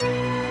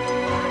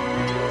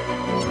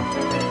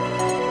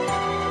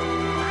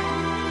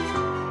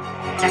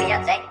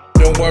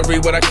Don't worry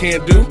what I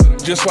can't do,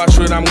 just watch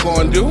what I'm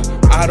gonna do.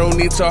 I don't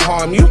need to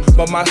harm you,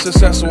 but my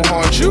success will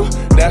haunt you.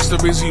 That's the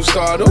reason you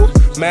startled.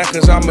 Mad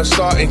cause I'm a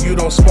star and you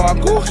don't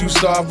sparkle. You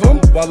starve them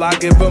while I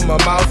give them a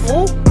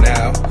mouthful.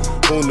 Now,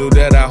 who knew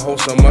that I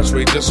hold so much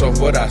weight just off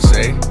what I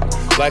say?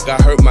 Like I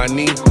hurt my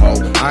knee,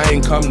 oh, I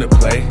ain't come to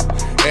play.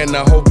 And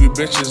I hope you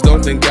bitches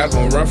don't think y'all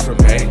gon' run from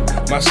me.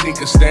 My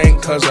sneakers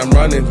stank cause I'm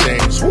running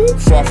things. Woo,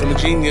 far from a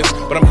genius,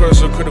 but I'm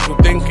cursed with critical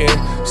thinking.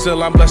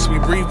 Still I'm blessed to be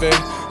breathing.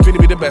 Finna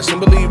be the best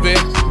and believe it.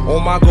 All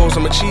my goals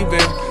I'm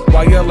achieving.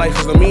 While your life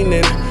is no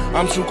meaning.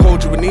 I'm too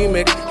cold, you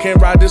anemic. Can't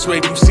ride this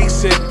wave, you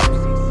seasick.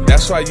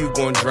 That's why you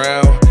gon'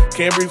 drown.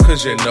 Can't breathe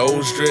cause your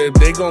nose drip.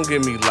 They gon'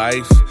 give me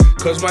life.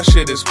 Cause my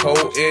shit is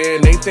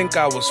potent, they think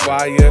I was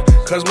fire.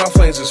 Cause my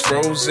flames is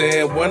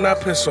frozen. When I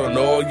piss on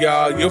all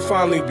y'all, you'll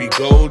finally be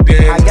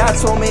golden. I got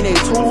so many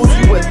tools,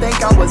 you would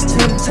think I was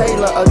Tim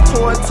Taylor. A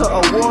torch to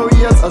a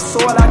warriors, a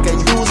sword I can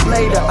use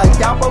later. A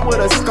yapper with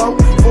a scope,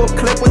 full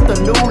clip with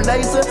the new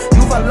laser.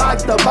 You've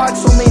unlocked the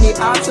box, so many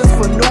options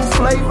for new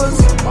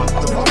flavors.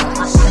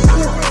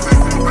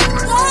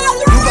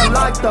 You've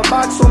unlocked the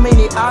box, so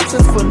many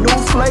options for new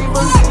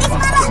flavors.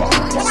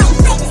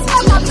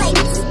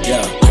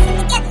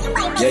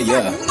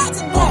 Yeah.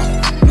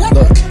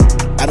 Look,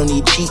 I don't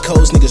need cheat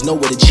codes, niggas know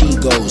where the cheat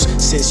goes.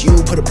 Since you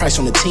put a price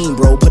on the team,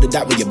 bro, put a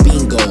dot where your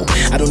bingo.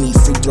 I don't need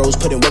free throws,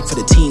 put in work for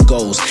the team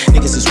goals.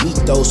 Niggas is weak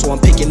though, so I'm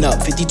picking up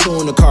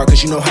 52 in the car,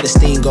 cause you know how the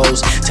steam goes.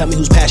 Tell me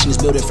whose passion is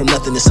building from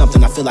nothing to something,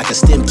 I feel like a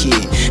STEM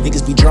kid.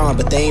 Niggas be drawing,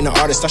 but they ain't an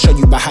artist, I'll show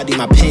you by how deep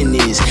my pen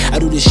is. I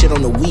do this shit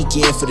on the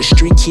weekend for the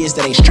street kids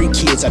that ain't street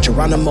kids. I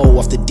Geronimo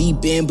off the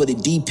deep end, but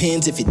it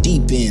depends if it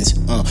deepens.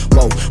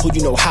 Whoa, who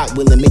you know hot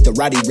willin', make the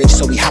Roddy rich,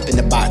 so we hop in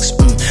the box.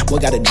 Boy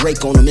got a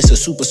Drake on him, it's a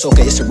super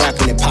soaker, it's a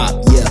rapping and pop.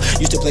 Yeah,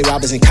 used to play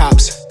robbers and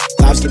cops.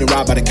 Lives getting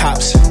robbed by the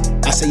cops.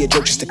 I say a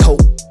joke just to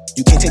cope.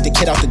 You can't take the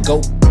kid out the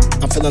goat.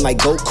 I'm feeling like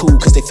Goku,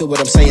 cause they feel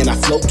what I'm saying. I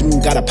float through,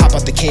 gotta pop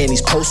out the can.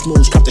 These post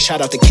moves, crop the shot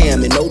out the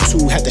cam. And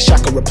O2 had the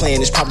shocker replaying.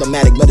 It's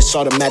problematic, but it's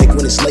automatic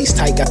when it's laced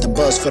tight. Got the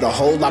buzz for the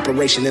whole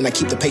operation, and I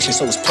keep the patience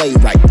so it's played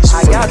right.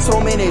 I got so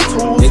many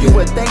tools, you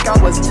would think I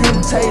was Tim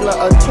Taylor.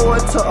 A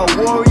torch to a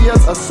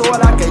warriors, a sword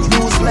I can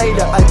use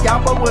later. A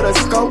yapper with a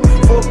scope,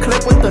 full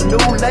clip with the new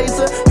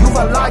laser. You've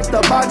unlocked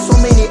the box, so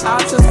many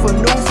options for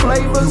new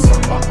flavors.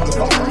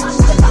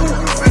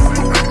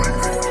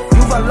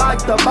 You've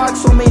unlocked the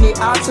box, so many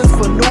options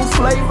for new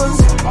flavors.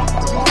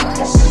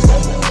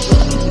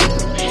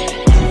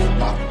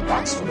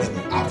 Got so many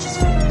tools,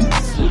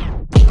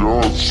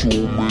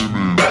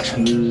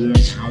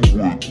 you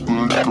would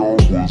think I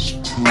was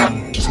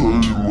Tim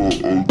Taylor.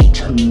 A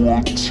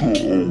torch to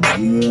a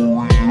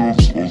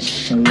warriors, a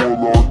sword I can use later. A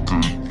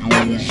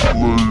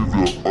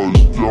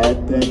yapper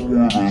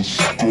with a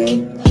scope,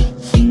 full clip with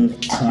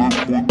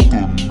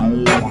the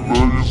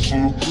new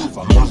laser. You've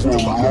unlocked the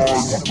box,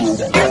 so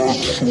many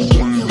options for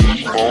new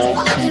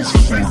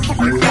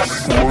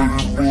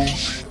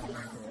flavors.